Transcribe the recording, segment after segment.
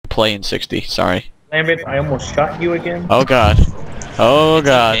play in 60. Sorry. Lambert, I almost shot you again. Oh god. Oh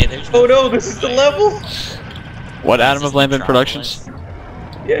god. Okay, Oh no, this is the level! What Adam of Lambent Productions?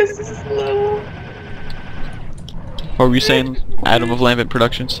 Yes, this is the level! What were you saying, Adam of Lambent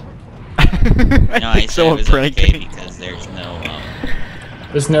Productions? No, I said it was pranked okay me. because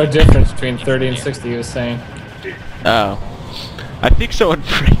There's no difference between 30 and 60, he was saying. Oh. I think someone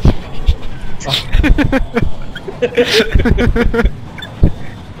pranked me.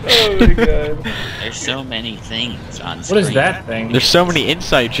 Oh my god. there's so many things on screen. What is that thing? There's so many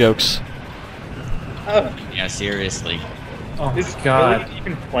inside jokes. Oh, Yeah, seriously. Oh is my god. Billy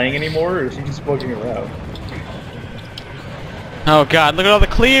even playing anymore, or is she just fucking around? Oh god, look at all the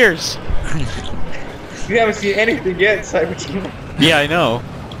clears! You haven't seen anything yet, Cyber Team. Yeah, I know.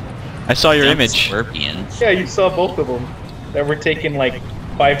 I saw your Dumb image. Scorpions. Yeah, you saw both of them. That were taken like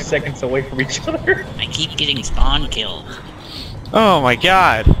 5 seconds away from each other. I keep getting spawn killed. Oh my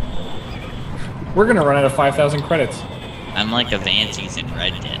god. We're gonna run out of 5,000 credits. I'm like Avances in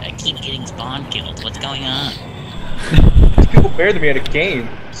Red Dead. I keep getting spawn killed. What's going on? These people better than me at a game.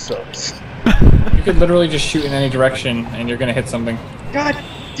 Sucks. You could literally just shoot in any direction and you're gonna hit something. God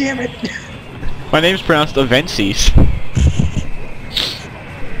damn it! My name's pronounced Avences.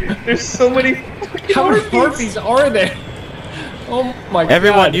 There's so many. How many harpies are there? Oh my god.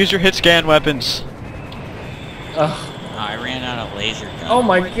 Everyone, use your hit scan weapons. Ugh. Oh, I ran out of laser gun. Oh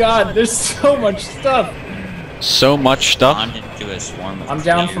my god, there's so much stuff. So much stuff. Spawned into a swarm of I'm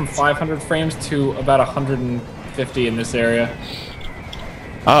down from clears. 500 frames to about 150 in this area.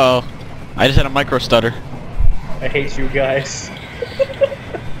 Uh oh. I just had a micro stutter. I hate you guys.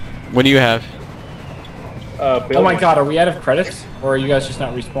 What do you have? Bill. Oh my god, are we out of credits? Or are you guys just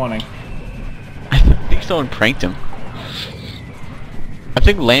not respawning? I think someone pranked him. I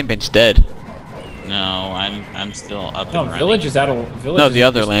think Lambent's dead. No, I'm still up No, and running. Village is out of Village. No, is the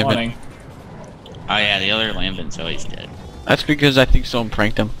other respawning. Lambent. Oh yeah, the other Lambent's always dead. That's because I think someone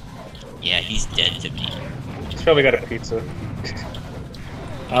pranked him. Yeah, he's dead to me. He's probably got a pizza.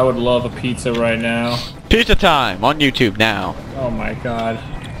 I would love a pizza right now. Pizza time on YouTube now. Oh my god.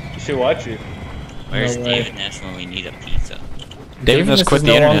 You should watch it. Where's No way. David Ness when we need a pizza? David This has quit is the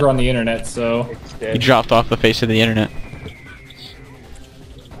no internet. longer on the internet, so... It's He dead. dropped off the face of the internet.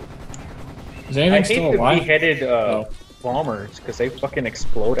 Is I anything hate still the alive? beheaded Oh. bombers because they fucking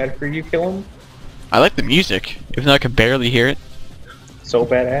explode after you kill them. I like the music, even though I can barely hear it. So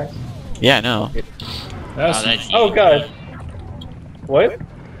badass. Yeah, I know. That's... Oh, that's you. Oh god. What?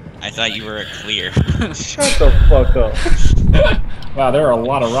 I thought you were a clear. Shut the fuck up. Wow, there are a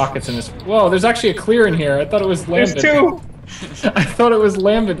lot of rockets in this. Whoa, there's actually a clear in here. I thought it was There's Lambent. 2! I thought it was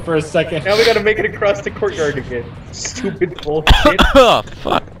Lambent for a second. Now we gotta make it across the courtyard again. Stupid bullshit. Oh,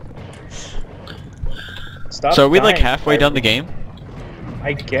 fuck. Stop So are we like dying, halfway done the Byron. game?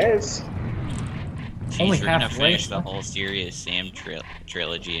 I guess. Jeez, Only we're gonna halfway. finish the whole Serious Sam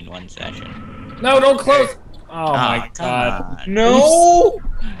trilogy in one session. No, don't close! Oh Aw, my come god. on. No!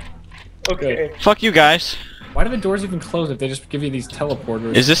 Okay. Fuck you guys. Why do the doors even close if they just give you these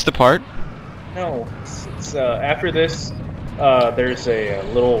teleporters? Is this the part? No. It's, after this, there's a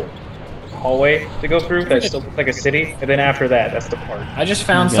little hallway to go through that still looks like a city, and then after that, that's the part. I just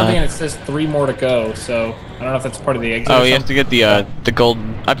found Oh, something God. and it says 3 more to go, so I don't know if that's part of the exit. Oh, or you have to something. get the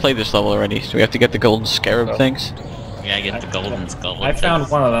golden... I played this level already, so we have to get the golden scarab Oh. things. We gotta get the golden skull. I found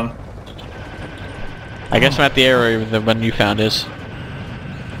one of them. I guess I'm at the area the one you found is.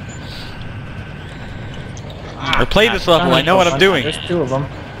 I played this level, I know what I'm doing. There's 2 of them.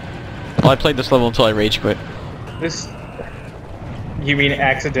 Well, I played this level until I rage quit. This. You mean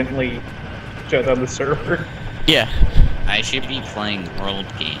accidentally shut down the server? Yeah. I should be playing world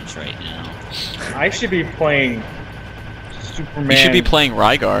games right now. I should be playing Superman. You should be playing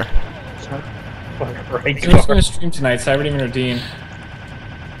Rygar. Right. Who's gonna stream tonight? Cyberdemon or Dean?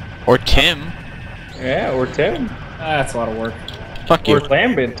 Or Tim. Yeah, or Tim. That's a lot of work. Fuck Or you.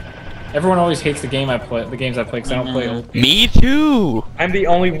 Lambent. Everyone always hates the game I play. The games I play because I don't play old. Me too! I'm the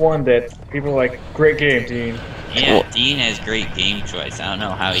only one that people are like, great game, Dean. Yeah, Well- Dean has great game choice. I don't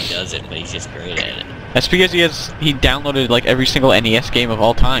know how he does it, but he's just great at it. That's because he downloaded like every single NES game of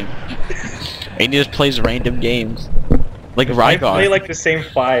all time. And he just plays random games. Like I play Rygar. like the same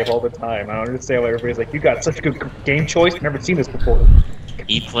 5 all the time. I don't understand why everybody's like, you got such good game choice. I've never seen this before.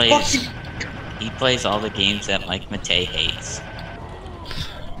 He plays all the games that Mike Matei hates.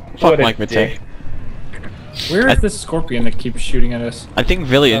 Fuck What a Mike dick. Matei. Where is this scorpion that keeps shooting at us? I think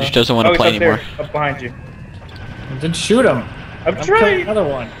Village doesn't want Oh, to he's play up there, anymore. up behind you. Then shoot him. I'm killing trying. another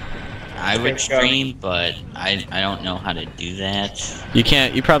one. I Okay, would go. stream, but I don't know how to do that.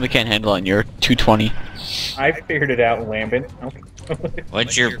 You probably can't handle it in your 220. I figured it out, Lambent. Okay.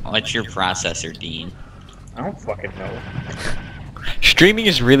 What's your processor, Dean? I don't fucking know. Streaming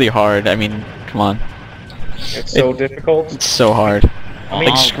is really hard. I mean, come on. It's so difficult. It's so hard. All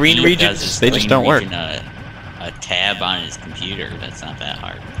Like screen Dean regions, does is they just screen don't work. region a tab on his computer. That's not that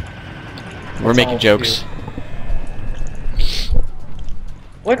hard. We're That's making all jokes.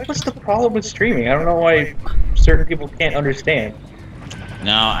 What's the problem with streaming? I don't know why certain people can't understand.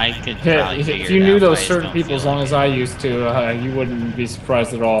 No, I could Yeah, probably figure if you it knew out, but I those just certain don't people feel as long like as it. I used to, you wouldn't be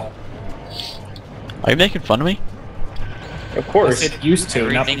surprised at all. Are you making fun of me? Of I course. said used to,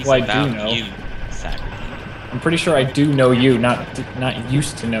 not Everything's people I do about know. you, Cyber I'm pretty sure I do know you, not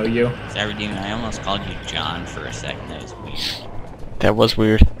used to know you. Demon. I almost called you John for a second. That was weird. That was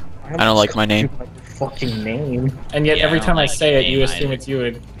weird. I don't like my name. Your fucking name. And yet Yeah, every I time don't I like say your it, you name assume either. it's you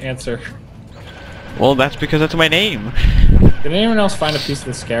would answer. Well, that's because that's my name. Did anyone else find a piece of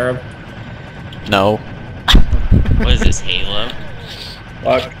the scarab? No. What is this, Halo?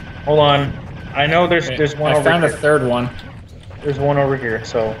 Fuck. Hold on. I know there's one I over found a here. third one. There's one over here,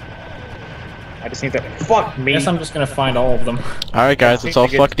 so I just need to fuck I me. guess I'm just gonna find all of them. Alright guys, let's all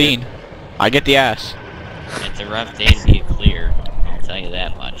to get fuck to Dean. I get the ass. It's a rough day to be clear. I'll tell you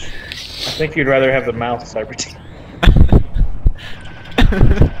that much. I think you'd rather have the mouth, Cyber Team.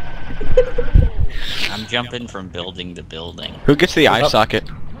 I'm jumping from building to building. Who gets the eye Up. socket?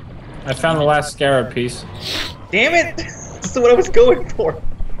 I found the last scarab piece. Damn it! That's what I was going for.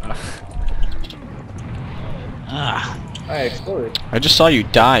 Ah, I exploded. I just saw you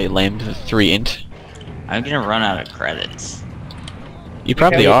die, Lambda 3 int. I'm gonna run out of credits. You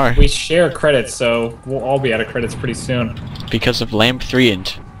probably Yeah, are, We share credits, so we'll all be out of credits pretty soon. because of Lamb 3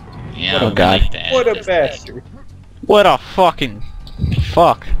 int. Yeah, What a I'm god. like that. What a Just bastard. What a fucking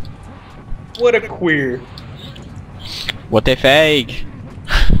fuck. What a queer. What they fake.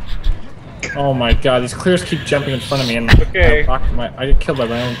 Oh my god, these clears keep jumping in front of me and Okay. I get killed by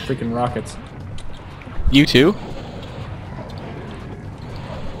my own freaking rockets. You too?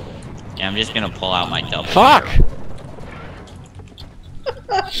 Yeah, I'm just gonna pull out my double. Fuck! barrel.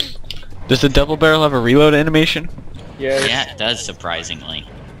 Does the double barrel have a reload animation? Yes. Yeah, it does, surprisingly.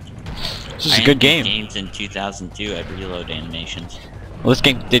 This is a good game. Games in 2002 had reload animations. Well, this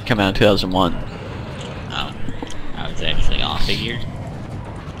game did come out in 2001. Oh, I was actually off a year.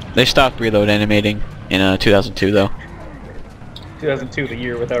 They stopped reload animating in 2002 though. 2002, the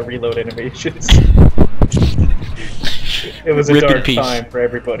year without reload animations. It was a Rip in dark peace. time for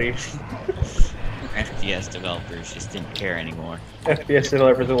everybody. FPS developers just didn't care anymore. FPS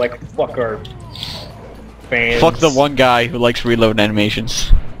developers are like, fuck our fans. Fuck the one guy who likes reload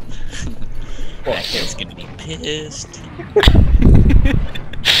animations. Fuck That him. kid's gonna be pissed.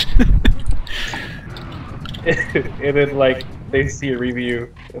 And then, like, they see a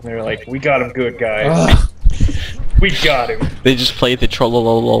review, and they're like, we got him good, guys. Ugh. We got him. They just play the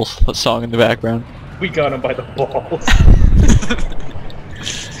Trollolol song in the background. We got him by the balls.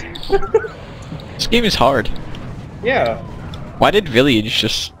 This game is hard. Yeah, Why did Village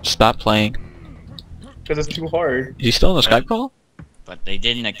just stop playing? because it's too hard. Is he still in the Skype call? But they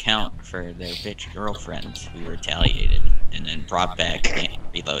didn't account for their bitch girlfriends who retaliated and then brought back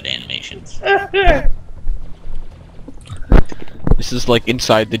reload animations. This is like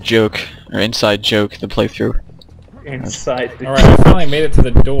inside the joke, or inside joke, the playthrough. Inside the... Alright, I finally made it to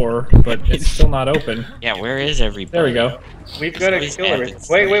the door, but it's still not open. Yeah, where is everybody? There we go. We've got to always kill everything. happens.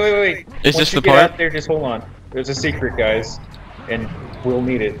 Wait. Is Once this you the get part? out there, just hold on. There's a secret, guys. And we'll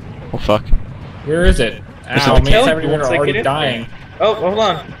need it. Oh fuck. Where is it? There's Ow, a- me and Tell me everyone once are I already get in dying. Oh, hold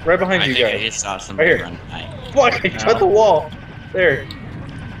on. Right behind I you think I guys. just saw somebody Right here. run by. Fuck, I cut the wall. There.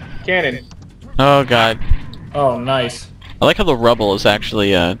 Cannon. Oh god. Oh, nice. I like how the rubble is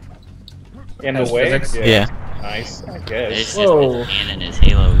actually In the Has way? physics? Yeah. Nice, I It's guess. just Whoa. the cannon is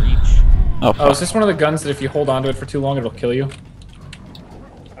Halo Reach. oh Oh, fuck. is this one of the guns that if you hold onto it for too long, it'll kill you?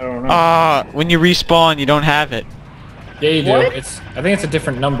 I don't know. Ah, when you respawn, you don't have it. Yeah, you do. What? I think it's a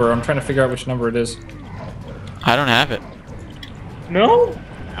different number. I'm trying to figure out which number it is. I don't have it. No?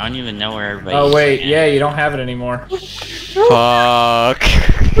 I don't even know where everybody Oh, is. wait. Yeah, you don't have it anymore. Fuck.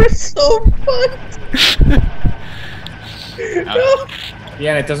 We're so fucked. No.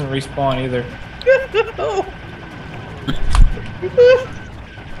 Yeah, and it doesn't respawn either. No.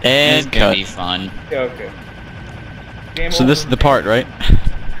 It's And gonna cut. be fun. Yeah, okay. Game So this is over. the part, right?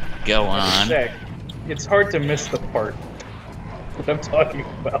 Go on. Sec. It's hard to miss the part that I'm talking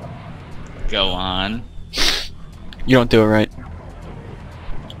about. Go on. You don't do it right.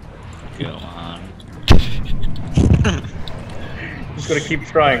 Go on. Just gonna keep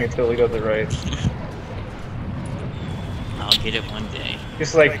trying until he does it right. I'll get it one day.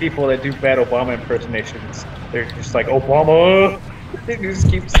 Just like people that do bad Obama impersonations. They're just like, Obama! They just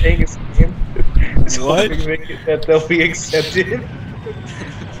keep saying his name. So What? we make it that they'll be accepted.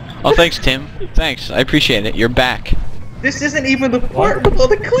 Oh, thanks, Tim. Thanks. I appreciate it. You're back. This isn't even the part with all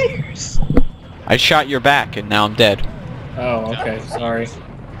the clears. I shot your back, and now I'm dead. Oh, okay. Sorry.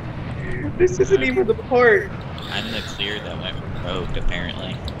 This isn't even the part. I'm the clear that went rogue,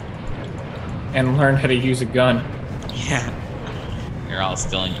 apparently. And learn how to use a gun. Yeah. You're all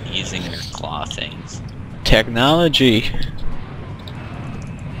still using your claw things. Technology.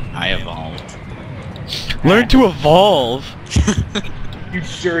 I evolved. Learn to evolve. You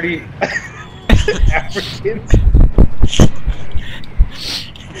dirty Africans.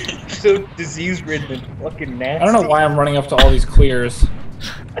 So disease-ridden and fucking nasty. I don't know why I'm running up to all these clears.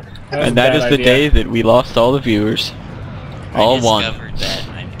 And that is the day that we lost all the viewers. All I one. discovered that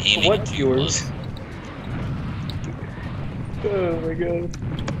I'm aiming What too viewers? low. Oh my god.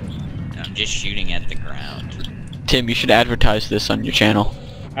 I'm just shooting at the ground. Tim, you should advertise this on your channel.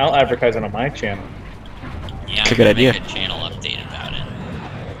 I'll advertise it on my channel. Yeah, It's I'm a good gonna make idea. a channel update about it.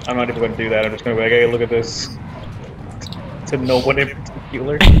 I'm not even going to do that. I'm just going to be like, hey, look at this. To no one in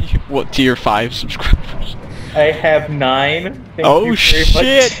particular. What, to your 5 subscribers? I have 9. Thank Oh, you very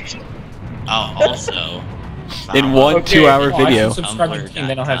shit. much. Oh, also... In one Okay. 2-hour Oh, I video. should subscribe to the team,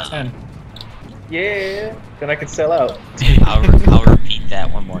 then I'll have 10. Yeah. Then I can sell out. I'll repeat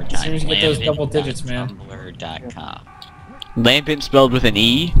that one more time. As soon as you get those double digits, man. Tumblr.com. Lambent spelled with an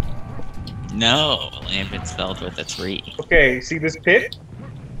E? No, Lambent spelled with a 3. Okay, see this pit?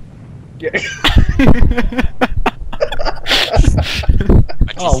 Yeah.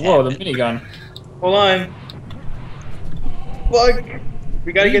 What Oh, just whoa, the happened? minigun. Hold on. Fuck.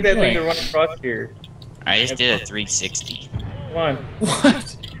 We gotta What get are you that thing to doing? run across here. I just did a 360. Come on.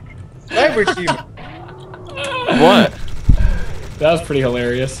 What? Cyber team. What? That was pretty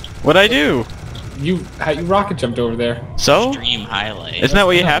hilarious. What'd I do? You rocket jumped over there. So? Stream highlight. Isn't that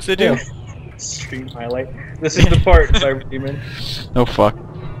what you have to do? Stream highlight. This is the part, Cyber Demon. Oh fuck.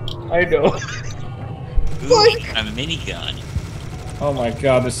 I know. Ooh, a minigun. Oh my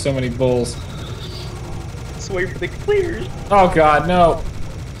god, there's so many bulls. Let's wait for the clears. Oh god, no.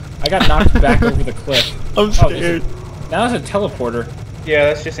 I got knocked back over the cliff. I'm Oh, scared. now there's a teleporter, Yeah,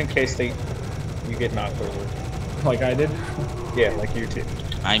 that's just in case you get knocked over. like I did. Yeah, like you too.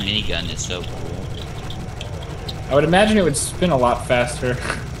 My minigun is so cool. I would imagine it would spin a lot faster.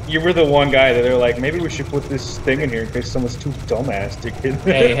 You were the one guy that they're like, maybe we should put this thing in here in case someone's too dumbass to get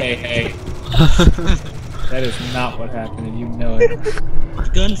Hey, hey, hey. That is not what happened, and you know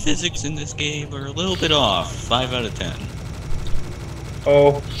it. Gun physics in this game are a little bit off. 5 out of 10.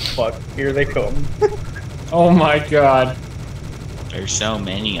 Oh, fuck. Here they come. Oh my god. There's so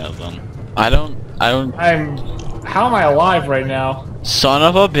many of them. I don't... How am I alive right now? Son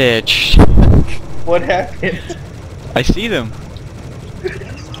of a bitch. What happened? I see them.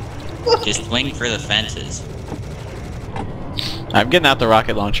 Just swing for the fences. I'm getting out the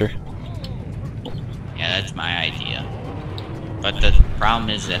rocket launcher. Yeah, that's my idea. But the problem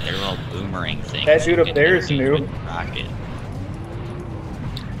is that they're little boomerang things. That dude You up can there is hit new. with the rocket.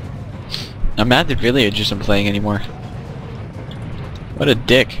 I'm mad that Village isn't playing anymore. What a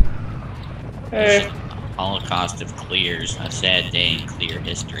dick. Hey. Holocaust of clears. A sad day in clear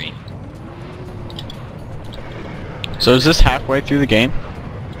history. So is this halfway through the game?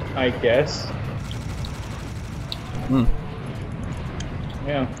 I guess. Hmm.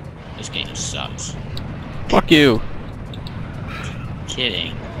 Yeah. This game sucks. Fuck you.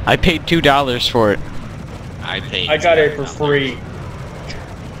 Kidding. I paid $2 for it. I paid. I got it for free.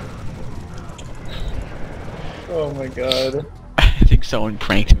 Oh my god. I think someone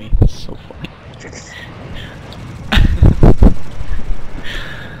pranked me. That's so funny.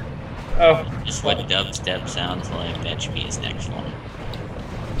 Oh. Just what dubstep sounds like. That should be his next one.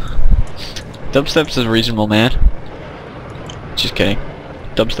 Dubstep's a reasonable man. Just kidding.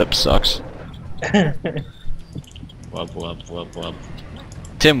 Dubstep sucks. Wub wub wub wub.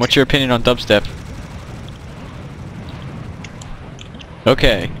 Tim, what's your opinion on dubstep?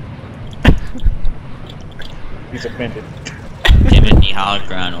 Okay. He's offended. Timothy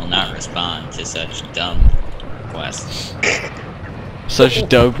Holground will not respond to such dumb requests. Such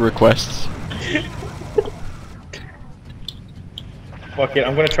dope requests. Fuck it,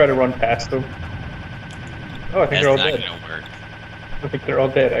 I'm gonna try to run past them. Oh, I think That's they're all not dead. gonna work. I think they're all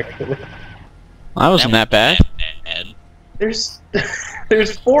dead, actually. I wasn't that bad. Bad. There's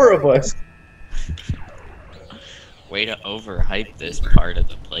 4 of us. Way to overhype this part of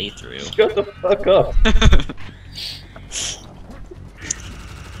the playthrough. Shut the fuck up.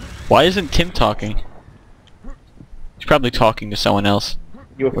 Why isn't Tim talking? He's probably talking to someone else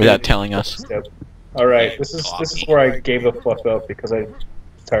You without offended telling us. Step. All right, this is where I gave the fuck up because I'm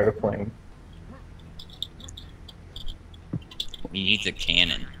tired of playing. We need the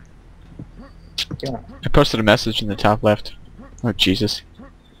cannon. Yeah. I posted a message in the top left. Oh Jesus.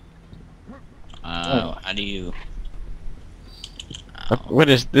 How do you... What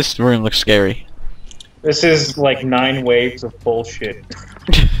is this room? Looks scary. This is like 9 waves of bullshit.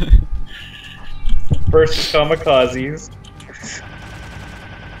 First is kamikazes.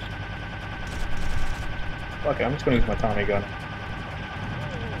 Fuck it, I'm just gonna use my Tommy gun.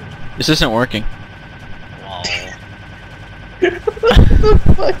 This isn't working. Lol. What the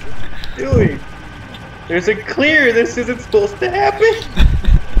fuck are you doing? There's a clear. This isn't supposed to happen.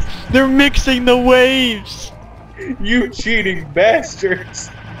 They're mixing the waves. You cheating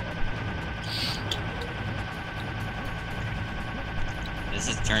bastards. This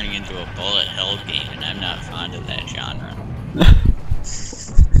is turning into a bullet hell game, and I'm not fond of that genre.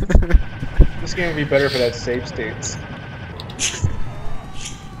 This game would be better for that save states.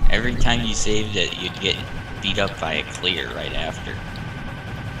 Every time you saved it, you'd get beat up by a clear right after.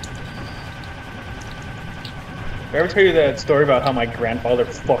 Did I ever tell you that story about how my grandfather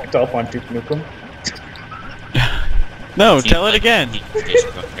fucked up on Duke Nukem? No, Seems tell it like again. he just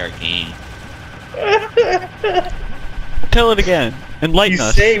broke our game. Tell it again. Enlighten He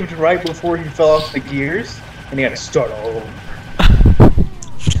us. saved right before he fell off the gears, and he had to start all over.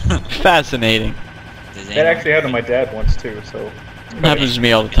 Fascinating. Does That anyone actually happened to my dad once too, so... It happens to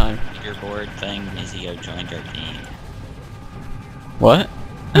me all the time. Leaderboard thing, Mizio joined our team. What?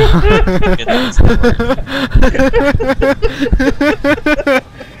 Good things to work.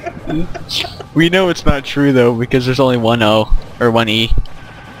 We know it's not true though because there's only one O or one E.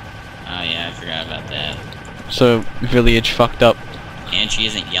 Oh yeah, I forgot about that. So Village fucked up. And she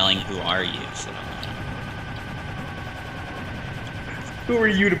isn't yelling, "Who are you?" So Who are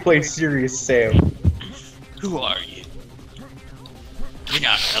you to play serious Sam? who are you? You're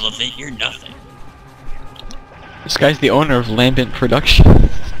not relevant. You're nothing. This guy's the owner of Lambent Productions.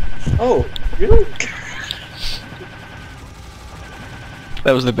 Oh, really?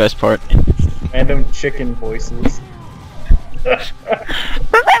 That was the best part. Random chicken voices.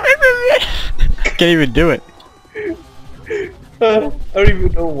 Can't even do it. I don't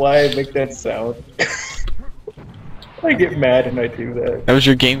even know why I make that sound. I get mad and I do that. That was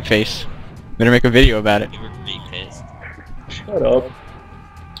your game face. Better make a video about it. You were pretty pissed. Shut up.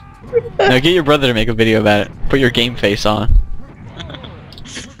 Now get your brother to make a video about it. Put your game face on.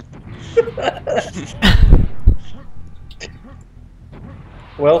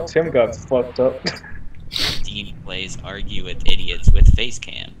 Well, Tim got fucked up. Dean plays argue with idiots with face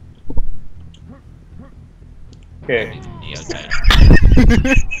cam. Okay. Video title.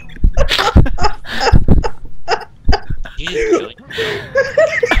 You just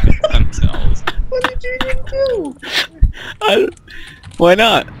kill themselves. What did you do? Why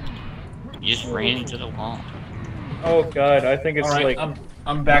not? You just ran into the wall. Oh god, I think it's Alright, like...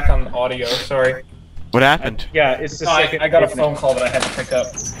 I'm back on audio, sorry. What happened? Yeah, it's the No, second... I got a phone call that I had to pick up.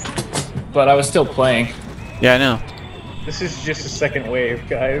 But I was still playing. Yeah, I know. This is just a second wave,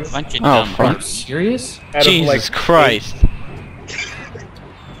 guys. Bunch of Oh, dumb fuck. Are you serious? Out of, Jesus like, Christ.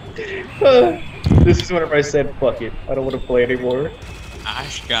 This is whenever I said, fuck it, I don't want to play anymore.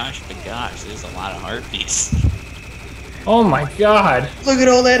 Gosh, but gosh, there's a lot of heartbeats. Oh my god. Look at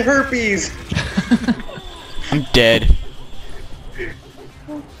all that herpes! I'm dead.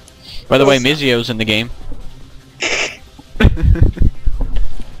 By the way, Mizio's in the game.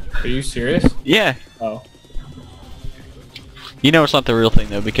 Are you serious? Yeah. Oh. You know it's not the real thing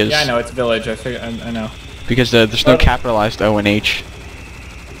though because Yeah, I know, it's Village, I know. because there's no capitalized O and H.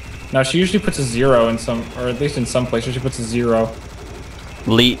 No, she usually puts a 0 in some, or at least in some places she puts a 0.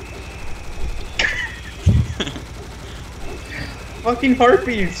 Leet. Fucking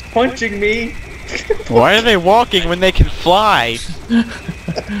harpies punching me! Why are they walking when they can fly?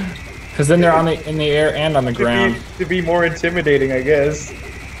 Because then they're in the air and on the ground. To be more intimidating, I guess.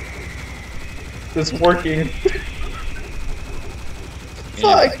 It's working.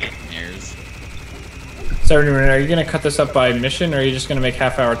 Fuck! So, are you gonna cut this up by mission, or are you just gonna make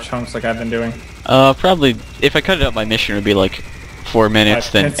half-hour chunks like I've been doing? Probably if I cut it up by mission it would be like 4 minutes,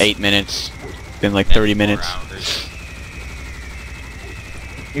 5 then minutes. 8 minutes, then like 30 minutes. 4 hours.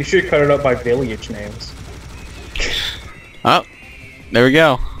 You should cut it up by village names. Oh, there we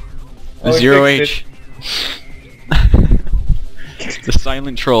go. The Oh, I Zero fixed H. The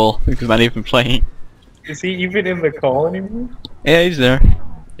silent troll, who's not even playing. Is he even in the call anymore? Yeah, he's there.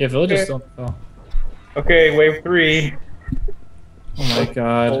 Yeah, Village is Okay. still. Oh, Okay, wave 3. oh my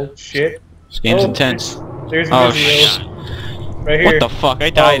god. Oh shit. This game's Oh, intense. There's Oh, Mizio. Right here. What the fuck? I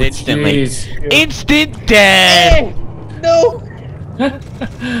died Oh, instantly. jeez. Instant death! No!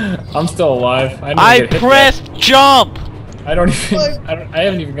 I'm still alive. I get hit pressed jump! yet. I don't even. I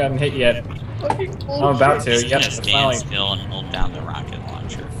haven't even gotten hit yet. Fucking I'm about to. Just Yep. gonna stand Finally, still and hold down the rocket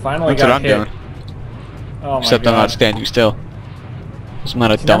launcher. finally That's what got I'm hit. doing. Oh my Except god. I'm not standing still. I'm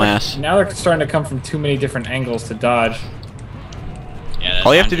not a See, now they're- dumbass. Now they're starting to come from too many different angles to dodge. Yeah, that's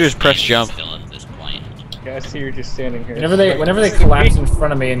All you why have to I'm do is just press standing jump. Still at this point. Yeah, I see you're just standing here. Whenever they collapse in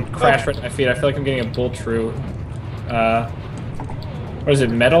front of me and crash right at my feet, I feel like I'm getting a bull true. What is it,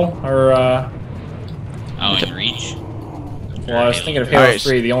 metal or Oh, in Reach. Well, I was thinking of Halo Alright.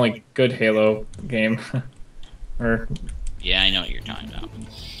 3, the only good Halo game. Or Yeah, I know what you're talking about.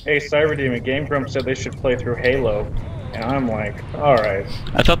 Hey, Cyberdemon, Game Grump said they should play through Halo. And I'm like, alright.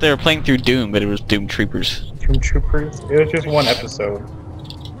 I thought they were playing through Doom, but it was Doom Troopers. Doom Troopers? It was just one episode.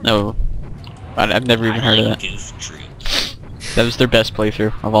 No. I've never even heard of that. Goof Troop. That was their best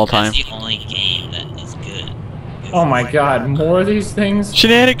playthrough of all time. That's the only game that is good. oh my god, more of these things?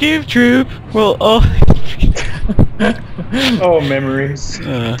 Shenanigan Troop! Well, Oh, memories.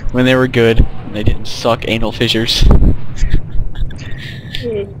 when they were good, and they didn't suck anal fissures.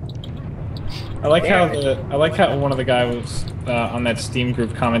 I like how one of the guys was on that Steam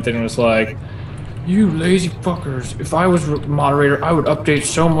group commented and was like, "You lazy fuckers! If I was moderator, I would update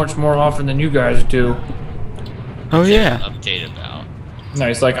so much more often than you guys do." Oh yeah. Update about. No,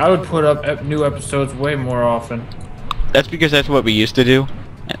 he's like, "I would put up new episodes way more often." That's because that's what we used to do.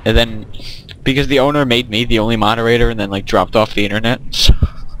 And then, because the owner made me the only moderator and then like dropped off the internet.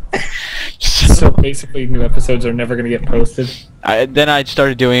 So basically, new episodes are never gonna get posted. Then I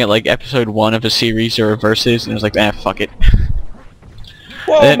started doing it like episode 1 of a series or a versus, and I was like, fuck it.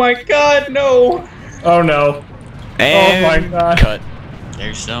 Whoa, Then- my god, no! Oh no, And my God. cut.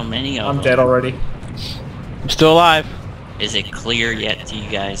 There's so many of I'm them. dead already. I'm still alive. Is it clear yet to you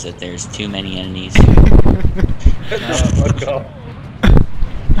guys that there's too many enemies? Fuck off.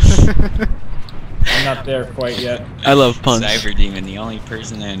 I'm not there quite yet. I love puns. Cyberdemon, the only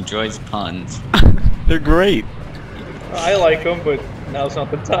person that enjoys puns. They're great. I like them, but now's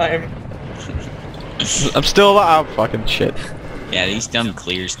not the time. I'm still alive. Oh, fucking shit. Yeah, these dumb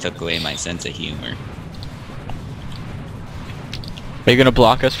clears took away my sense of humor. Are you gonna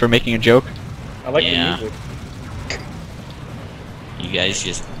block us for making a joke? I like Yeah. the music. You guys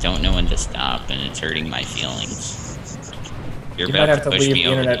just don't know when to stop, and it's hurting my feelings. You're You about might have to push leave me the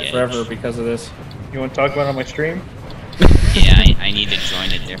over internet the edge. forever because of this. You want to talk about it on my stream? Yeah, I need to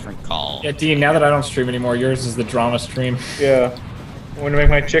join a different call. Yeah, Dean, now that I don't stream anymore, yours is the drama stream. Yeah. Want to make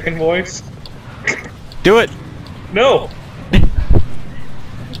my chicken voice? Do it. No!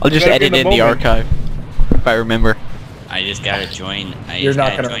 I'll just Gotta be edit in in the the moment. archive if I remember. I just gotta join. You're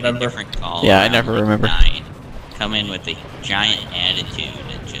not gotta gonna join remember. a different call. Yeah, I around never remember. 9. Come in with a giant attitude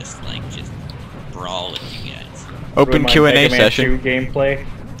and just brawl with you guys. Open Ruin my Q&A Mega Man session. 2 gameplay.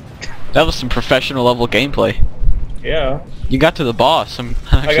 That was some professional level gameplay. Yeah. You got to the boss. I'm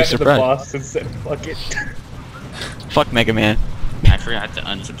I actually got to the surprised. boss and said, fuck it. Fuck Mega Man. I forgot to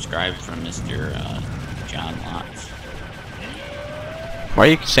unsubscribe from Mr. John Lotz. Why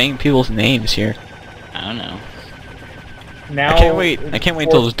are you saying people's names here? I don't know. Now, I can't wait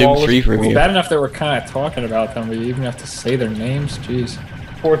until this Doom 3 It's review. bad enough that we're kind of talking about them, but you even have to say their names. Jeez.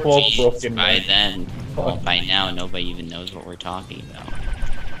 Fourth wall's Jeez, broken. by man. then, well, by now, nobody even knows what we're talking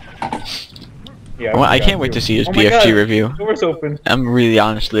about. Yeah, Well, I forgot can't wait to see his Oh my BFG God, review. Door's open. I'm really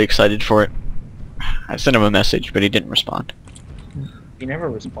honestly excited for it. I sent him a message, but he didn't respond. He never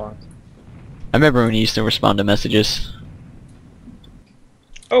responds. I remember when he used to respond to messages.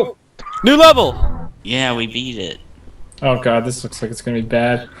 Oh! New level! Yeah, we beat it. Oh god, this looks like it's gonna be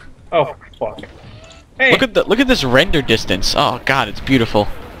bad. Oh, fuck. Hey! Look at this render distance. Oh god, it's beautiful.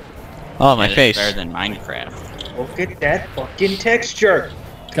 Oh my Yeah, face. Better than Minecraft. Look at that fucking texture!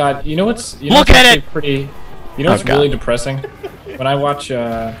 God, you know what's Look what's at actually it! pretty. You know Oh, what's God. really depressing? When I watch,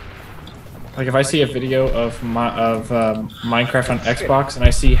 like if I see a video of Minecraft on Xbox and I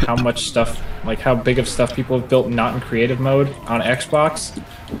see how much stuff, like how big of stuff people have built not in creative mode on Xbox,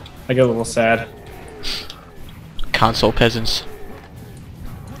 I get a little sad. Console peasants.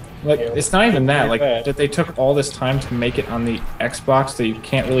 Like Yeah, it's not even that. Like bad. that they took all this time to make it on the Xbox that you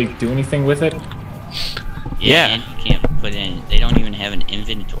can't really do anything with it. Yeah. And you can't put in. They don't even have an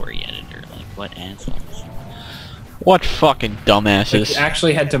inventory editor. Like, what assholes? What fucking Like, dumbasses. you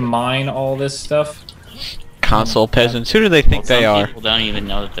actually had to mine all this stuff. Console peasants. Who do they think Well, they some are? people don't even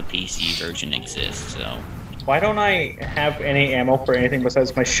know that the PC version exists, so Why don't I have any ammo for anything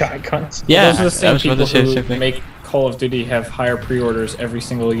besides my shotguns? Yeah, Those are the I same was about people to say the who same thing. make Call of Duty have higher pre-orders every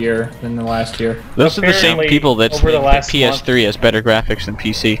single year than the last year. Those are the same Apparently, people that over the think that last PS3 has better graphics than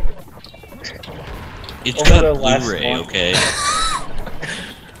PC. It's Over the got last Blu-ray, month. okay?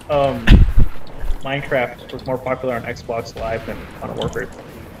 Minecraft was more popular on Xbox Live than Modern Warfare.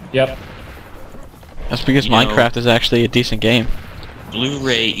 Yep. That's because You know- Minecraft is actually a decent game.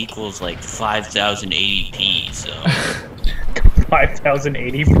 Blu-ray equals like 5080p, so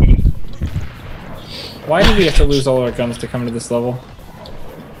 5080p Why did we have to lose all our guns to come to this level?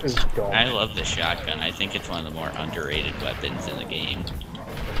 is dumb. I love the shotgun. I think it's one of the more underrated weapons in the game.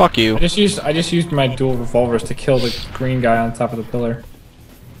 Fuck you. I just used my dual revolvers to kill the green guy on top of the pillar.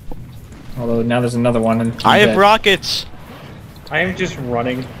 Although now there's another one and I he's have dead. rockets! I am just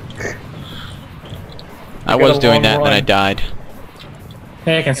running. I got was a doing long that and then I run. died.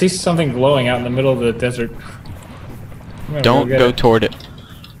 Hey, I can see something glowing out in the middle of the desert. I'm gonna Don't get go it. toward it.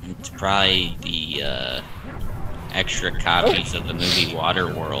 It's probably the extra copies of the movie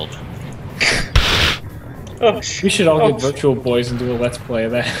Waterworld. Oh, shit. We should all Oh, get Virtual Boys and do a Let's Play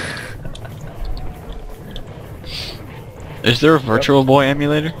of that. Is there a Virtual Boy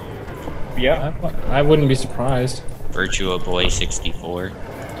emulator? Yeah. I wouldn't be surprised. Virtua Boy 64.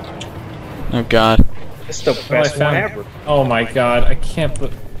 Oh god. It's the Oh, I best one found- ever. Oh my god, I can't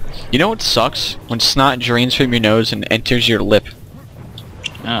put. You know what sucks? When snot drains from your nose and enters your lip.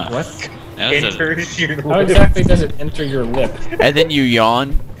 Oh, What? that was a, Enters your How lip. exactly does it enter your lip? And then you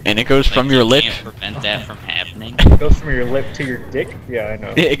yawn and it goes from like, your you lip. Can't prevent that from happening. Goes from your lip to your dick? Yeah, I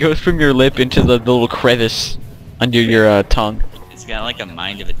know. It goes from your lip into the little crevice under your tongue. It's got like a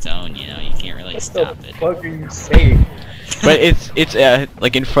mind of its own, you know. You can't really What stop the it. fuck are you saying? But it's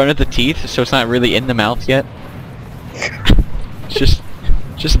like in front of the teeth, so it's not really in the mouth yet. It's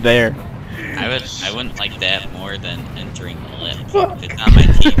just there. I wouldn't like that more than entering the lip. If it's on my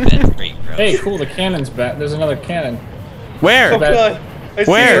teeth, that's pretty gross. Hey, cool, the cannon's back. There's another cannon. Where? Oh god. I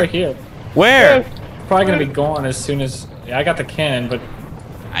see Where? it. Right here. Where? It's probably gonna be gone as soon as. Yeah, I got the cannon, but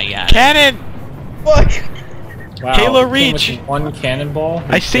I got it. Cannon! Fuck! wow. Halo it came with Reach. one cannonball.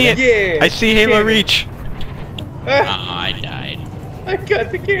 I see it. Yeah! I see Halo Cannon. Reach. Oh, Ah, I died. I got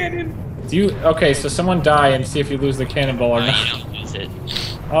the cannon! Do you? Okay, so someone die and see if you lose the cannonball or No, not. you don't use it.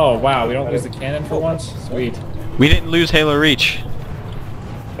 Oh wow, we don't lose the cannon for once. Sweet. We didn't lose Halo Reach.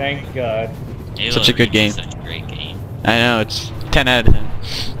 Thank god. Halo Such a good Reach is game. Such a great game. I know, it's 10 out of 10.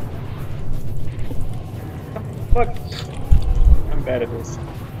 Fuck. I'm bad at this.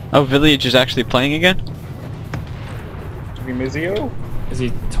 Oh, Village is actually playing again? Mizio? Is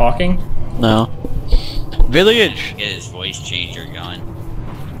he talking? No. Village! Get his voice changer going.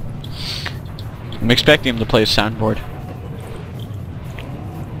 I'm expecting him to play a soundboard.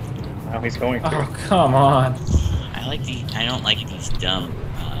 Now he's going to. Oh come on. I don't like these dumb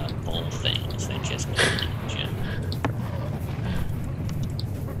bowl things that just go in the gym.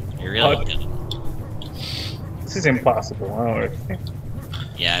 You're really What? dumb. This is impossible. I don't understand.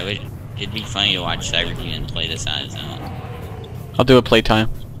 Yeah, it'd be funny to watch Cyberdemon play this on his own. I'll do a playtime.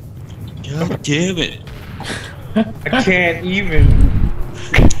 God damn it! I can't even.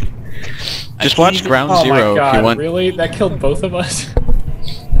 Just watch Ground Oh Zero my god, if you want. really? That killed both of us?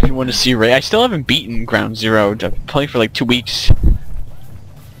 If you want to see Ray, I still haven't beaten Ground Zero. I've been playing for like 2 weeks.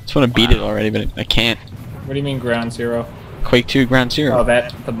 Just want to beat it already, but I can't. What do you mean Ground Zero? Quake 2 Ground Oh, Zero.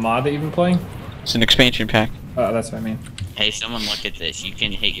 the mod that you've been playing? It's an expansion pack. Oh, that's what I mean. Hey, someone look at this. You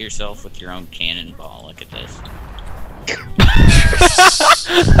can hit yourself with your own cannonball. Look at this.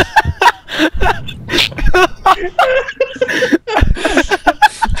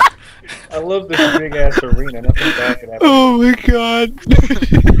 I love this big ass arena. Nothing bad can happen. Oh my god.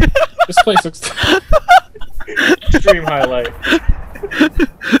 This place looks. Stream highlight.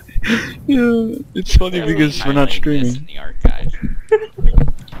 Yeah, it's funny because we're not Highlight this streaming. in the archive.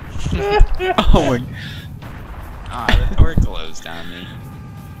 Oh my. Ah, the door closed on me.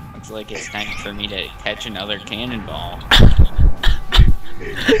 Looks like it's time for me to catch another cannonball.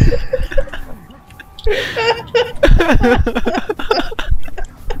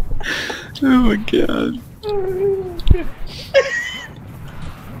 Oh my god.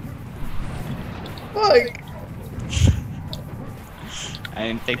 Fuck. I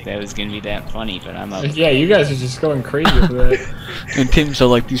didn't think that was gonna be that funny, but I'm a Yeah, you guys are just going crazy with that. And Tim's are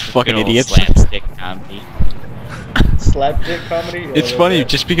like these fucking good old idiots. slapstick comedy. Slapdick comedy? It's Oh, funny okay.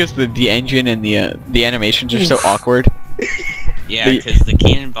 just because the engine and the animations are so awkward. Yeah, The- because the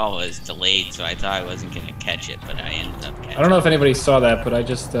cannonball was delayed, so I thought I wasn't gonna catch it, but I ended up catching it. I don't know if anybody saw that, but I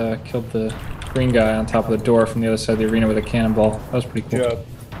just killed the green guy on top of the door from the other side of the arena with a cannonball. That was pretty cool. Good job.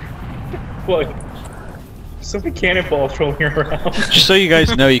 What? So many cannonballs rolling around. Just so you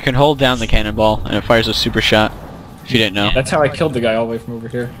guys know, you can hold down the cannonball and it fires a super shot. If you didn't know. That's how I killed the guy all the way from over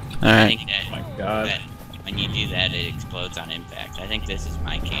here. I Alright. think that, Oh my god. that when you do that, it explodes on impact. I think this is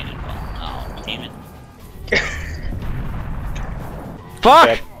my cannonball. Oh, damn it.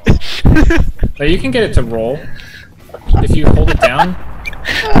 Fuck! Now you can get it to roll. If you hold it down,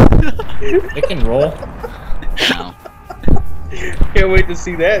 it can roll. No. Can't wait to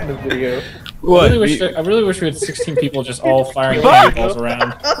see that in the video. What? I really wish we had 16 people just all firing Fuck! cannonballs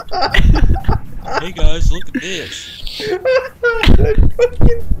around. Hey guys, look at this.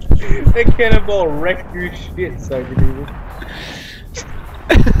 That cannonball wrecked your shit, Cyber David.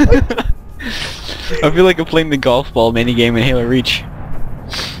 I feel like I'm playing the golf ball minigame in Halo Reach.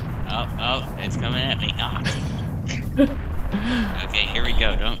 Oh, it's coming at me. Ah. Okay, here we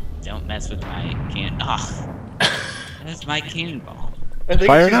go. Don't mess with my that's my cannonball. I think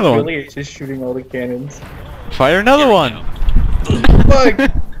Fire it's just another one. Billy, it's just shooting all the cannons. Fire another Here we one! go.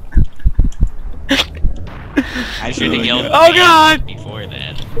 Fuck! I should have yelled Oh, God! before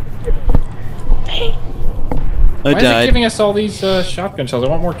that. I Why is it died. giving us all these shotgun shells? I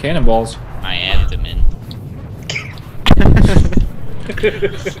want more cannonballs. My abdomen.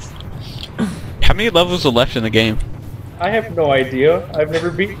 How many levels are left in the game? I have no idea. I've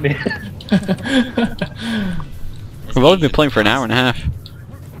never beaten it. We've only been playing for an hour and a half.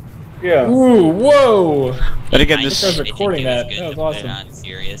 Yeah. Ooh, whoa! But again, I this... I was think recording it was that. good That was to put it awesome. on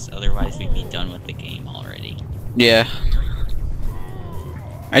serious, otherwise we'd be done with the game already. Yeah.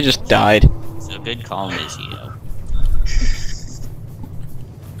 I just died. So good call, Mizio.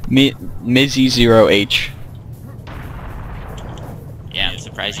 Mizzy0H. Yeah, I'm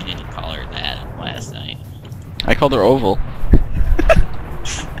surprised you didn't call her that last night. I called her Oval.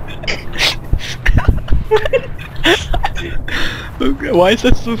 Okay, why is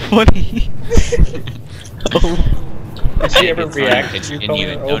that so funny? Oh. Did she ever It's funny react 'cause to you you didn't calling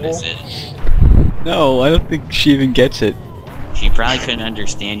even her notice oval? it. No, I don't think she even gets it. She probably couldn't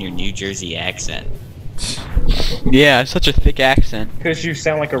understand your New Jersey accent. Yeah, such a thick accent. Because you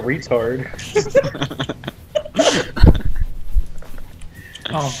sound like a retard.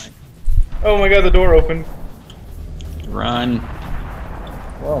 Oh Oh my god, the door opened. Run.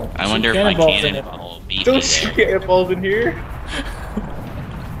 Whoa. I wonder if my cannonballs in it. cannonball will beat me Don't shoot there. cannonballs in here.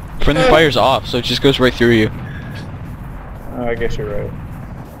 Friendly fire's off, so it just goes right through you. Oh, I guess you're right.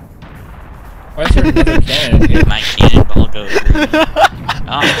 Why is there another cannon in here? My cannonball goes through.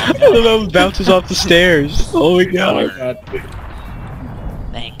 Oh, I don't know, it bounces off the stairs. Oh my Oh my god. god.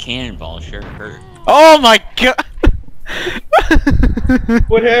 that cannonball sure hurt. Oh my god!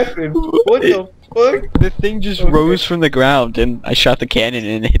 What happened? What the fuck? The thing just Okay. rose from the ground and I shot the cannon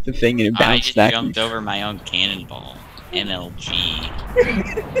and it hit the thing and it I bounced just back. jumped over my own cannonball. MLG.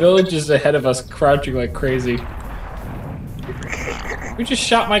 Village is ahead of us, crouching like crazy. We just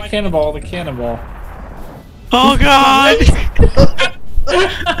shot my cannonball with a cannonball. Oh god!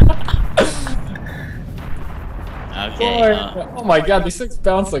 Okay, Oh my god, these things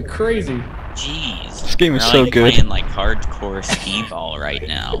bounce like crazy. jeez. This game is We're so like good. playing like hardcore skee-ball right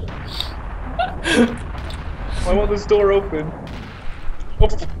now. Why won't this door open? Oh,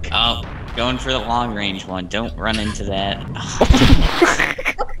 fuck. Oh, going for the long range one. Don't run into that.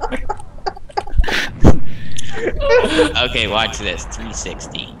 Okay, watch this.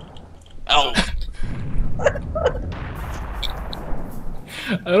 360. Oh,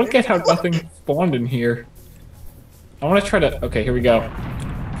 I don't get how nothing spawned in here. I want to try to. Okay, here we go.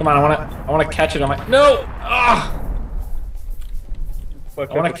 Come on, I want to catch it on my. No! Ah!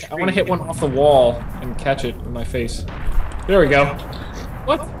 Fuck I want to hit one off the wall and catch it with my face. There we go.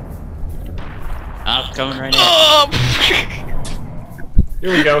 What? oh, coming right at Oh!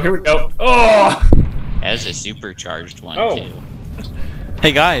 Here we go. Here we go. Oh! me. That was a supercharged one Oh. too.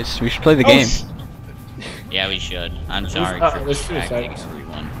 Hey guys, we should play the Oh, game. Yeah, we should. I'm sorry not- for there's distracting suicide.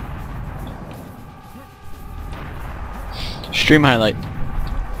 everyone. Stream highlight.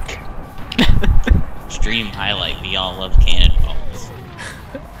 Stream highlight. We all love cannonballs.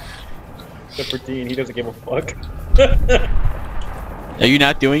 Except for Dean, he doesn't give a fuck. Are you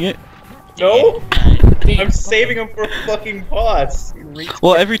not doing it? No? I'm saving him for a fucking boss. you retard.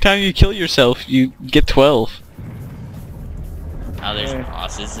 Well, every time you kill yourself, you get 12. Oh, there's Yeah.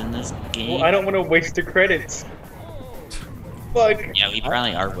 bosses in this game. Well, I don't want to waste the credits. Fuck. Yeah, we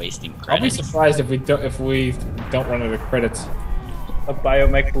probably are wasting I'll be credits. surprised if we don't run out of credits. A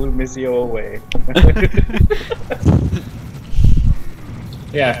biomech blew Mizio away.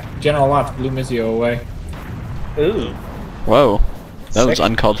 Yeah, General Lots blew Mizio away. Ooh. Whoa. That was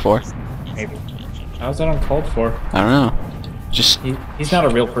Second. uncalled for. Maybe. How's that uncalled for? I don't know. Just, He's not a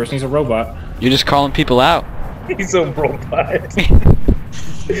real person. He's a robot. you're just calling people out. He's a robot.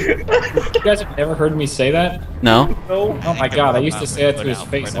 You guys have never heard me say that? No? No. Oh my god, I used to say that to his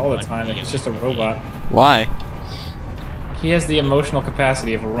face all the time, and he's just a robot. Why? He has the emotional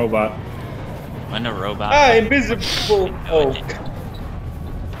capacity of a robot. When a robot. Ah, invisible. Oh.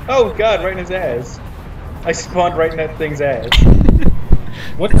 Oh god, right in his ass. I spawned right in that thing's ass.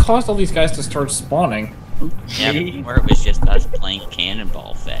 What caused all these guys to start spawning? Yeah, before it was just us playing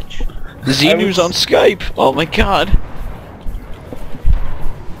cannonball fetch. Xenu's on Skype. Oh my god.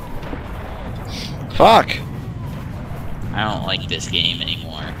 Fuck. I don't like this game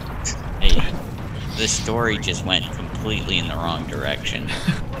anymore. Hey, the story just went completely in the wrong direction.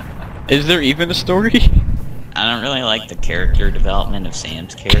 Is there even a story? I don't really like the character development of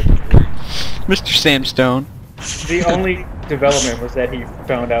Sam's character. Mr. Samstone. The only development was that he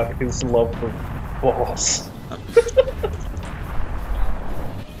found out his love for balls.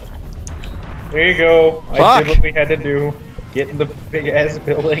 There you go. I Fuck. did what we had to do. Get in the big ass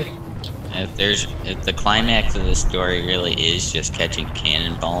building. If the climax of the story really is just catching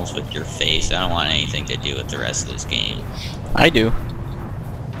cannonballs with your face, I don't want anything to do with the rest of this game. I do.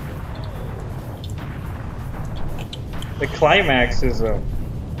 The climax is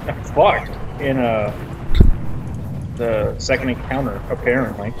fuck in the second encounter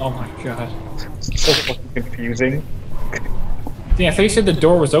apparently. Oh my god. It's so fucking confusing. Yeah, I thought you said the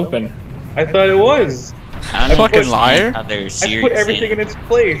door was open. I thought it was. I don't Fucking understand liar. how there's I Serious put everything Sam, in its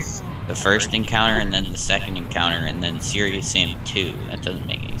place. the first encounter and then the second encounter and then Serious Sam 2. That doesn't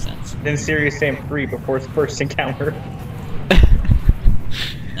make any sense. Then Serious Sam 3 before its first encounter.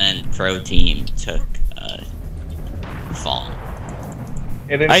 And then Pro Team took fall.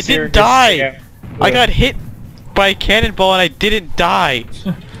 And then I Serious didn't die. Sam- I got hit by a cannonball and I didn't die.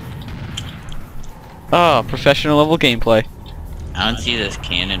 Oh, professional level gameplay. I don't see this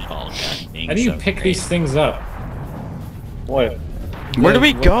cannonball gun being How do you so pick great. these things up? What? Where do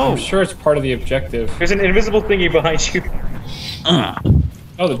we go? I'm sure it's part of the objective. There's an invisible thingy behind you.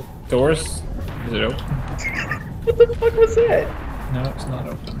 Oh, the doors? Is it open? What the fuck was that? No, it's not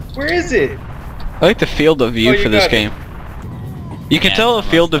open. Where is it? I like the field of view Oh, you for this got it. game. You can Yeah, tell a it's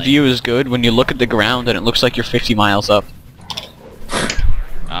field of almost view is good when you look at the ground and it looks like you're 50 miles up.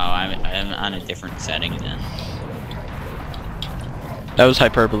 Oh, I'm on a different setting then. That was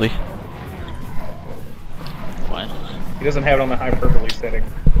hyperbole. What? He doesn't have it on the hyperbole setting.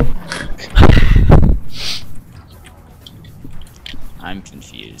 I'm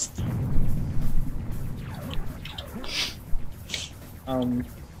confused.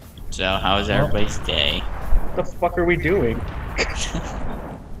 So, how was everybody's day? What the fuck are we doing?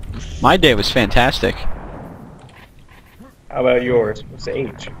 My day was fantastic. How about yours? What's the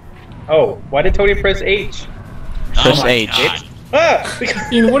H? Oh, why did Tony press H? Press oh my H. God. Ah!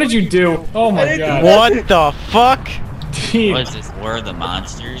 Ian, what did you do? Oh I my didn't god. do What the fuck? Ian. What is this, War of the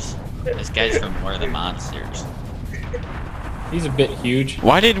Monsters? This guy's from War of the Monsters. He's a bit huge.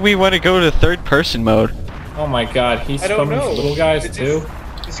 Why did we want to go to third person mode? Oh my god, he's I don't from know. these little guys It too.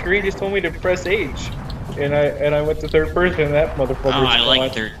 The screen just told me to press H, and I went to third person, and that motherfucker. Oh, I like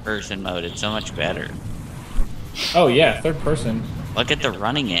spawned. third person mode. It's so much better. Oh yeah, third person. Look at the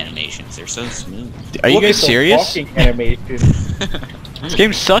running animations. They're so smooth. Are you Look guys at the serious? walking animation. This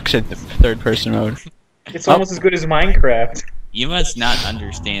game sucks at third person mode. It's almost as good as Minecraft. You must not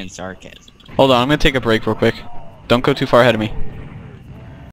understand sarcasm. Hold on, I'm gonna take a break real quick. Don't go too far ahead of me.